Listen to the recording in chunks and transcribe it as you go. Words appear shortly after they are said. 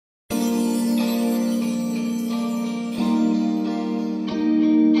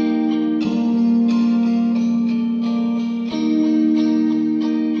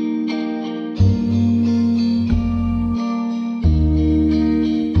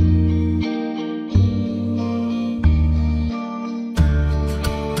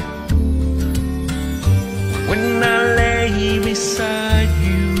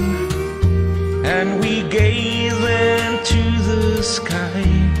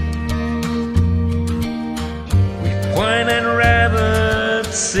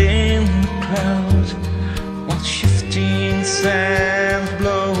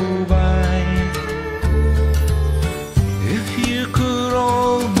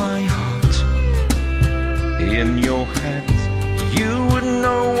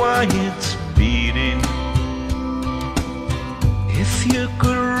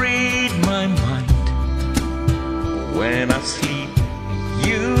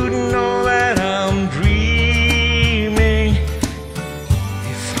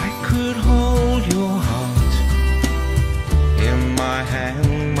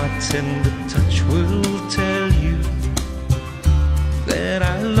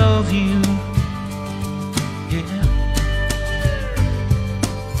of you. Yeah.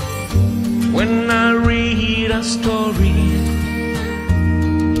 When I read a story,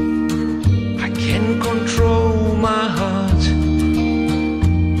 I can't control my heart.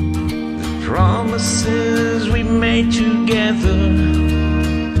 The promises we made together,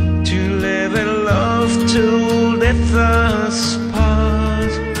 to live in love till death us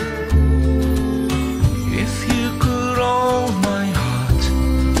part. If you could hold my heart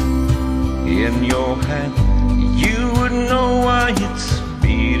in your hand, you would know why it's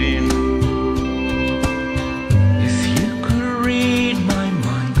beating.